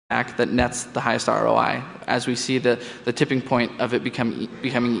that nets the highest ROI. As we see the tipping point of it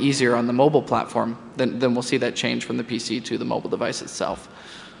becoming easier on the mobile platform, then we'll see that change from the PC to the mobile device itself.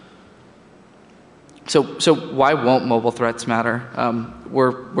 So why won't mobile threats matter?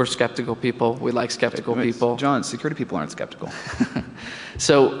 We're skeptical people. We like skeptical people. John, security people aren't skeptical.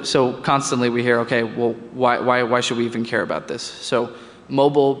 So constantly we hear, okay, well, why should we even care about this? So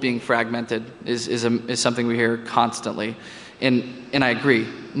mobile being fragmented is something we hear constantly. And I agree,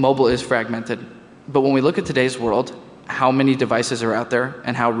 mobile is fragmented. But when we look at today's world, how many devices are out there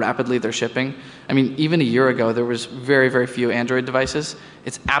and how rapidly they're shipping. I mean, even a year ago, there was very, very few Android devices.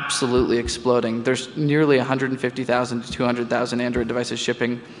 It's absolutely exploding. There's nearly 150,000 to 200,000 Android devices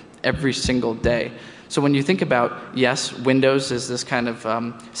shipping every single day. So when you think about, yes, Windows is this kind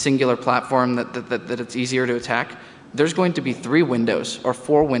of singular platform that it's easier to attack, there's going to be 3 Windows or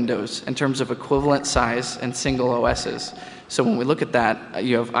 4 Windows in terms of equivalent size and single OSs. So when we look at that,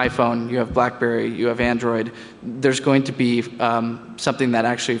 you have iPhone, you have BlackBerry, you have Android. There's going to be something that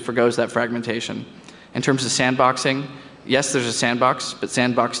actually forgoes that fragmentation. In terms of sandboxing, yes, there's a sandbox, but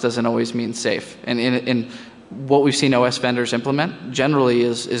sandbox doesn't always mean safe. And in what we've seen OS vendors implement generally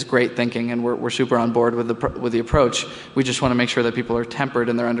is great thinking, and we're super on board with the approach. We just want to make sure that people are tempered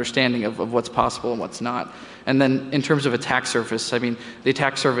in their understanding of what's possible and what's not. And then in terms of attack surface, I mean, the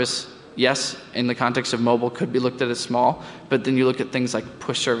attack surface, yes, in the context of mobile, could be looked at as small, but then you look at things like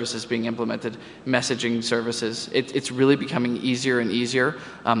push services being implemented, messaging services. It's really becoming easier and easier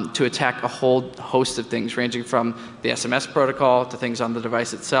to attack a whole host of things, ranging from the SMS protocol to things on the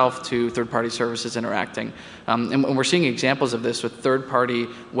device itself to third-party services interacting. And we're seeing examples of this with third-party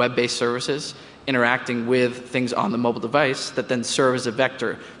web-based services interacting with things on the mobile device that then serve as a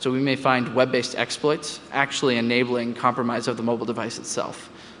vector. So we may find web-based exploits actually enabling compromise of the mobile device itself.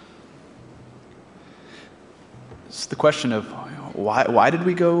 It's the question of why did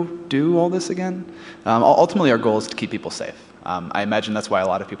we go do all this again? Ultimately, our goal is to keep people safe. I imagine that's why a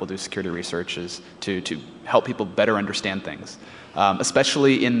lot of people do security research, is to help people better understand things.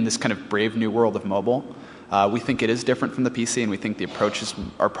 Especially in this kind of brave new world of mobile. We think it is different from the PC, and we think the approaches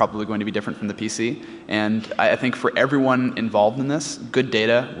are probably going to be different from the PC. And I think for everyone involved in this, good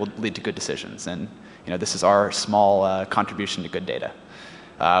data will lead to good decisions. And this is our small contribution to good data.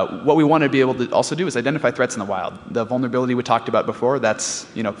 What we want to be able to also do is identify threats in the wild. The vulnerability we talked about before, that's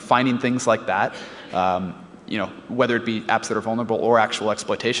finding things like that, whether it be apps that are vulnerable or actual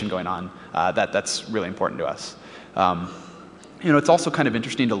exploitation going on, that's really important to us. It's also kind of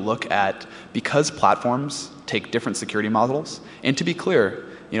interesting to look at, because platforms take different security models, and to be clear,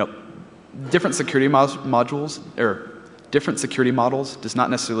 different security models does not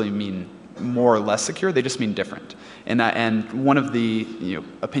necessarily mean more or less secure, they just mean different. And one of the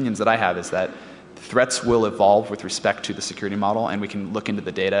opinions that I have is that threats will evolve with respect to the security model, and we can look into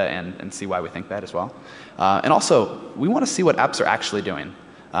the data and see why we think that as well. And also, we want to see what apps are actually doing.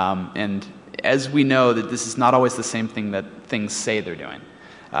 And as we know that this is not always the same thing that things say they're doing.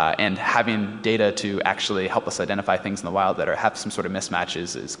 And having data to actually help us identify things in the wild that have some sort of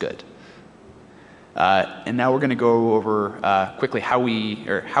mismatches is good. And now we're going to go over quickly how we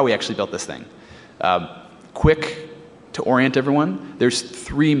actually built this thing. Quick to orient everyone, there's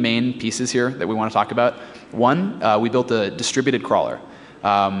 3 main pieces here that we want to talk about. One, we built a distributed crawler.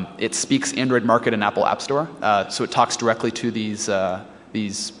 It speaks Android Market and Apple App Store, so it talks directly to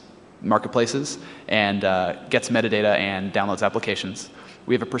these marketplaces and gets metadata and downloads applications.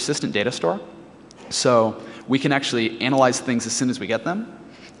 We have a persistent data store, so we can actually analyze things as soon as we get them,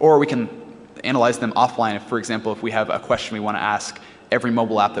 or we can analyze them offline. For example, if we have a question we want to ask every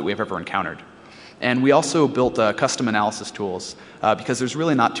mobile app that we've ever encountered. And we also built custom analysis tools because there's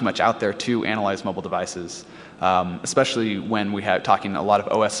really not too much out there to analyze mobile devices, especially when we have talking a lot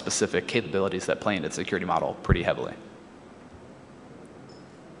of OS-specific capabilities that play into the security model pretty heavily.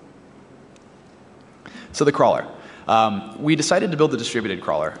 So the crawler. We decided to build a distributed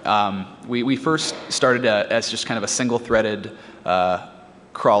crawler. We first started as just kind of a single-threaded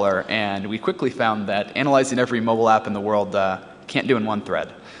crawler, and we quickly found that analyzing every mobile app in the world can't do in one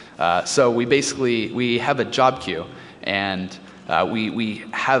thread. So we have a job queue, and we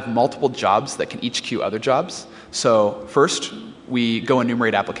have multiple jobs that can each queue other jobs. So first, we go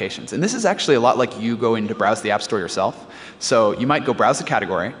enumerate applications. And this is actually a lot like you going to browse the App Store yourself. So you might go browse a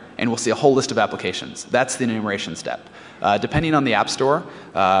category, and we'll see a whole list of applications. That's the enumeration step. Depending on the App Store,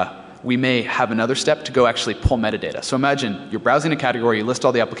 we may have another step to go actually pull metadata. So imagine you're browsing a category, you list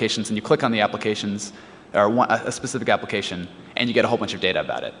all the applications, and you click on the applications, or a specific application, and you get a whole bunch of data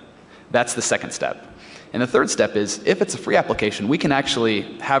about it. That's the second step. And the third step is, if it's a free application, we can actually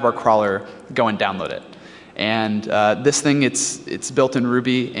have our crawler go and download it. And this thing, it's built in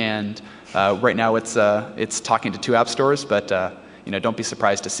Ruby, and right now it's talking to 2 app stores, but don't be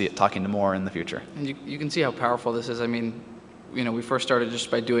surprised to see it talking to more in the future. And you can see how powerful this is. I mean, we first started just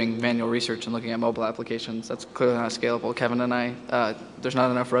by doing manual research and looking at mobile applications. That's clearly not scalable. Kevin and I, there's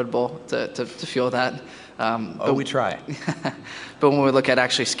not enough Red Bull to fuel that. But we try. But when we look at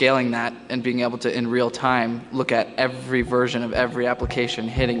actually scaling that and being able to, in real time, look at every version of every application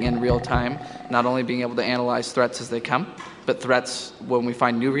hitting in real time, not only being able to analyze threats as they come, but threats when we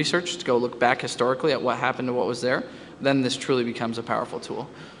find new research to go look back historically at what happened to what was there, then this truly becomes a powerful tool.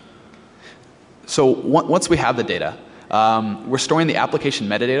 So once we have the data, we're storing the application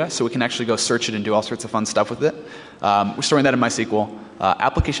metadata, so we can actually go search it and do all sorts of fun stuff with it. We're storing that in MySQL.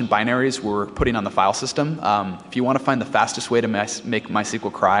 Application binaries we're putting on the file system. If you want to find the fastest way to make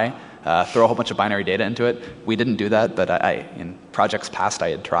MySQL cry, throw a whole bunch of binary data into it. We didn't do that, but in projects past I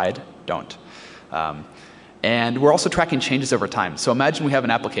had tried. Don't. And we're also tracking changes over time. So imagine we have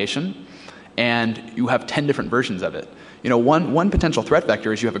an application, and you have 10 different versions of it. One potential threat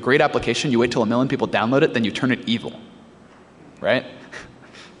vector is you have a great application, you wait till 1 million people download it, then you turn it evil. Right?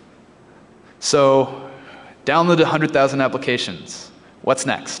 So, download 100,000 applications. What's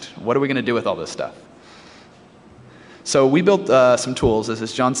next? What are we going to do with all this stuff? So we built some tools.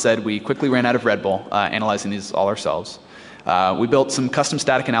 As John said, we quickly ran out of Red Bull, analyzing these all ourselves. We built some custom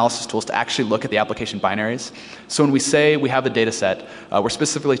static analysis tools to actually look at the application binaries. So when we say we have a data set, we're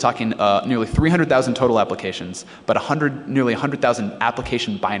specifically talking nearly 300,000 total applications, but nearly 100,000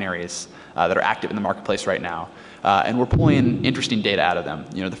 application binaries that are active in the marketplace right now. And we're pulling interesting data out of them.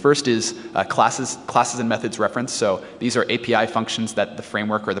 The first is classes and methods reference. So these are API functions that the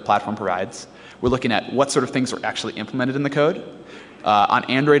framework or the platform provides. We're looking at what sort of things are actually implemented in the code. On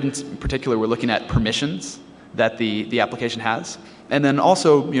Android in particular, we're looking at permissions that the application has, and then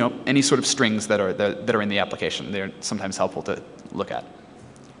also any sort of strings that are in the application. They're sometimes helpful to look at.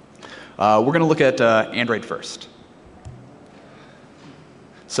 We're going to look at Android first.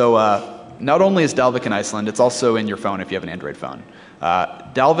 So not only is Dalvik in Iceland, it's also in your phone if you have an Android phone.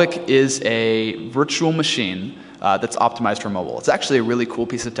 Dalvik is a virtual machine that's optimized for mobile. It's actually a really cool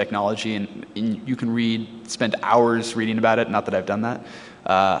piece of technology, and you can spend hours reading about it. Not that I've done that,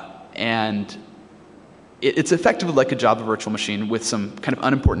 and it's effectively like a Java virtual machine with some kind of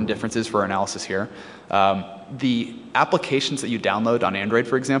unimportant differences for our analysis here. The applications that you download on Android,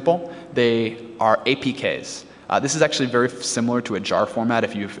 for example, they are APKs. This is actually very similar to a jar format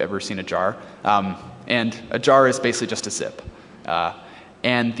if you've ever seen a jar. And a jar is basically just a zip.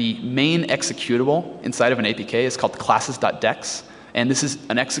 And the main executable inside of an APK is called classes.dex. And this is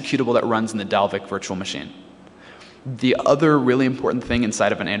an executable that runs in the Dalvik virtual machine. The other really important thing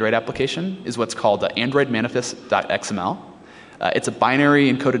inside of an Android application is what's called Android manifest.xml. It's a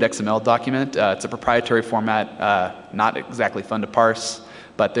binary encoded XML document. It's a proprietary format, not exactly fun to parse,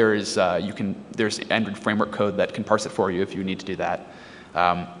 but there's Android framework code that can parse it for you if you need to do that.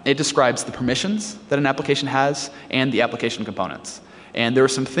 It describes the permissions that an application has and the application components. And there are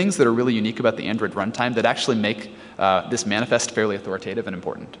some things that are really unique about the Android runtime that actually make this manifest fairly authoritative and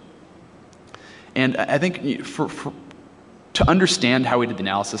important. And I think to understand how we did the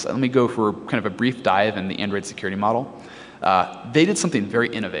analysis, let me go for kind of a brief dive in the Android security model. They did something very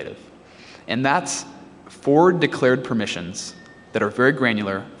innovative, and that's forward declared permissions that are very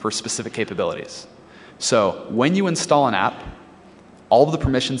granular for specific capabilities. So when you install an app, all of the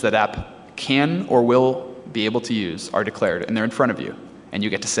permissions that app can or will be able to use are declared, and they're in front of you, and you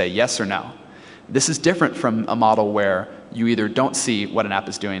get to say yes or no. This is different from a model where you either don't see what an app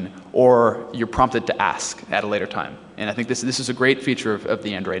is doing or you're prompted to ask at a later time. And I think this is a great feature of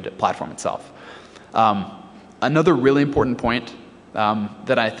the Android platform itself. Another really important point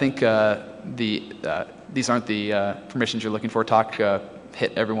that I think these aren't the permissions you're looking for talk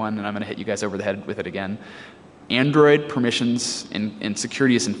hit everyone, and I'm going to hit you guys over the head with it again. Android permissions and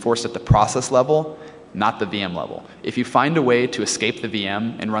security is enforced at the process level, not the VM level. If you find a way to escape the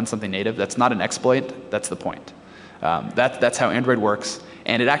VM and run something native, that's not an exploit, that's the point. That's how Android works,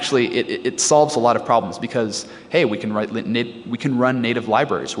 and it solves a lot of problems because, hey, we can run native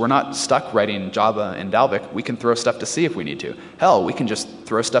libraries. We're not stuck writing Java and Dalvik. We can throw stuff to C if we need to. Hell, we can just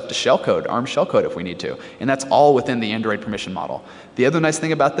throw stuff to shellcode, ARM shellcode if we need to, and that's all within the Android permission model. The other nice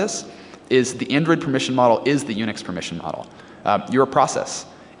thing about this is the Android permission model is the Unix permission model. You're a process.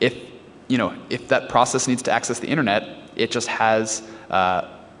 If that process needs to access the internet, it just has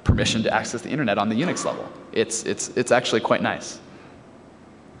permission to access the internet on the Unix level. It's actually quite nice.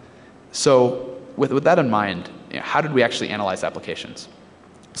 So with that in mind, how did we actually analyze applications?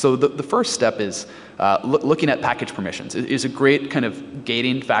 So the first step is looking at package permissions. It is a great kind of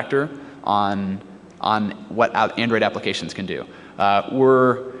gating factor on on what Android applications can do.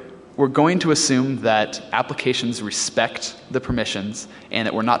 We're going to assume that applications respect the permissions and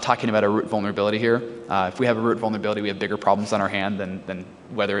that we're not talking about a root vulnerability here. If we have a root vulnerability, we have bigger problems on our hand than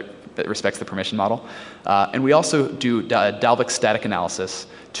whether it respects the permission model. And we also do Dalvik static analysis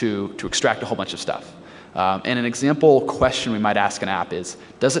to extract a whole bunch of stuff. And an example question we might ask an app is,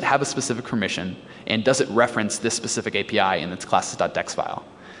 does it have a specific permission, and does it reference this specific API in its classes.dex file?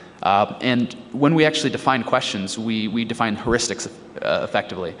 And when we actually define questions, we define heuristics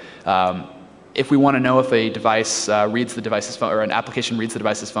effectively. If we want to know if a device reads the device's phone, or an application reads the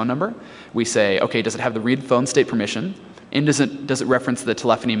device's phone number, we say, okay, does it have the read phone state permission, and does it reference the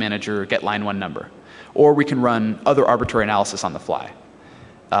telephony manager get line 1 number? Or we can run other arbitrary analysis on the fly.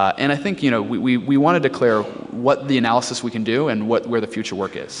 And I think we want to declare what the analysis we can do and where the future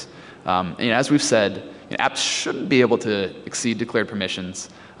work is. As we've said, apps shouldn't be able to exceed declared permissions.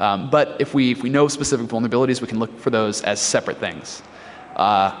 But if we know specific vulnerabilities, we can look for those as separate things.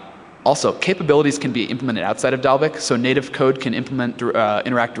 Also, capabilities can be implemented outside of Dalvik, so native code can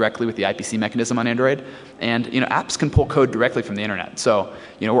interact directly with the IPC mechanism on Android, and apps can pull code directly from the internet. So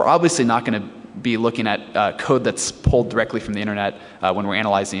we're obviously not going to be looking at code that's pulled directly from the internet when we're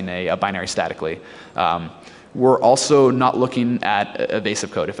analyzing a binary statically. We're also not looking at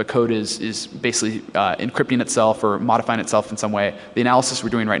evasive code. If a code is basically encrypting itself or modifying itself in some way, the analysis we're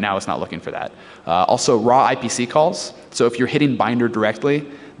doing right now is not looking for that. Also, raw IPC calls. So if you're hitting binder directly,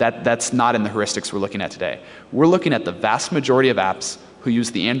 that's not in the heuristics we're looking at today. We're looking at the vast majority of apps who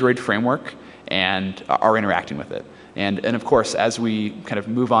use the Android framework and are interacting with it. And of course, as we kind of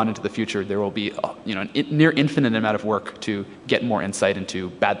move on into the future, there will be a near infinite amount of work to get more insight into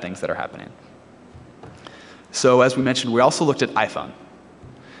bad things that are happening. So as we mentioned, we also looked at iPhone.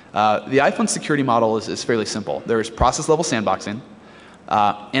 The iPhone security model is fairly simple. There's process level sandboxing,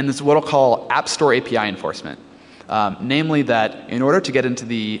 and there's what I'll call App Store API enforcement. Namely that in order to get into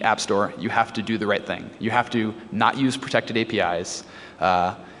the App Store, you have to do the right thing. You have to not use protected APIs,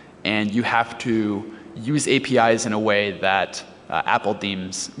 and you have to use APIs in a way that Apple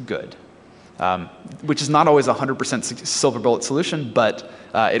deems good, which is not always a 100% silver bullet solution, but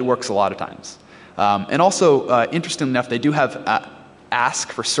it works a lot of times. And also, interestingly enough, they do have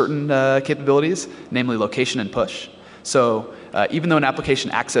ask for certain capabilities, namely location and push. So even though an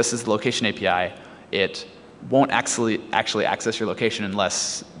application accesses the location API, it won't actually access your location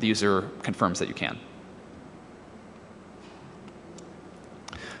unless the user confirms that you can.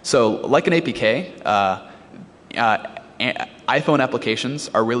 So like an APK, iPhone applications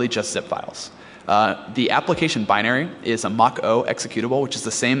are really just zip files. The application binary is a Mach-O executable, which is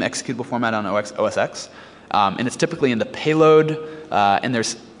the same executable format on OS X. And it's typically in the payload, and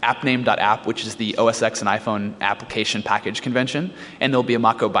there's appname.app, which is the OS X and iPhone application package convention, and there'll be a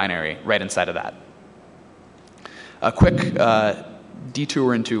Mach-O binary right inside of that. A quick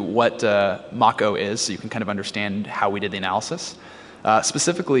detour into what Mach-O is, so you can kind of understand how we did the analysis.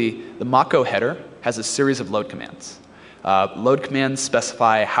 Specifically, the Mach-O header has a series of load commands. Load commands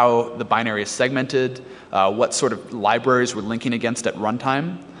specify how the binary is segmented, what sort of libraries we're linking against at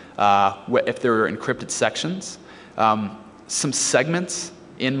runtime, if there are encrypted sections. Some segments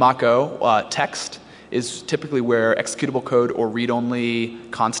in Mach-O text is typically where executable code or read-only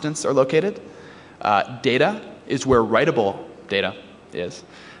constants are located. Data is where writable data is.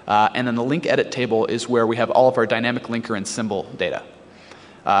 And then the link edit table is where we have all of our dynamic linker and symbol data.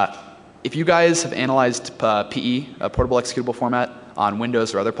 If you guys have analyzed PE, a portable executable format, on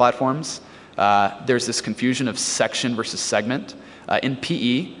Windows or other platforms, there's this confusion of section versus segment. In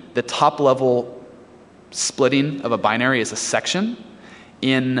PE, the top level splitting of a binary is a section.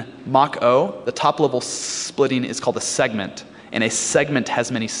 In Mach-O, the top level splitting is called a segment, and a segment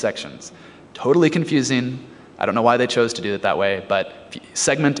has many sections. Totally confusing. I don't know why they chose to do it that way, but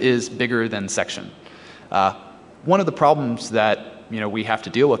segment is bigger than section. One of the problems that we have to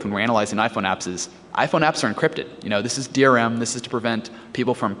deal with when we're analyzing iPhone apps is iPhone apps are encrypted. This is DRM. This is to prevent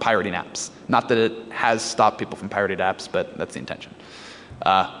people from pirating apps. Not that it has stopped people from pirating apps, but that's the intention.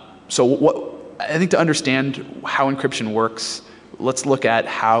 So I think to understand how encryption works, let's look at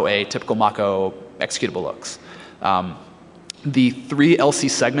how a typical Mach-O executable looks. The 3 LC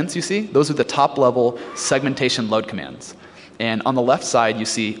segments you see, those are the top level segmentation load commands. And on the left side, you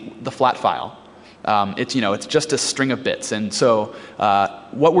see the flat file. It's just a string of bits. And so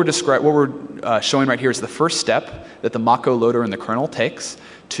what we're showing right here is the first step that the Mach-O loader in the kernel takes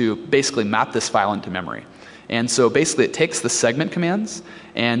to basically map this file into memory. And so basically it takes the segment commands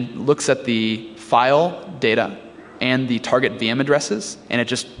and looks at the file data and the target VM addresses, and it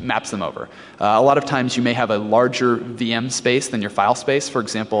just maps them over. A lot of times you may have a larger VM space than your file space. For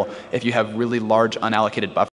example, if you have really large unallocated buffer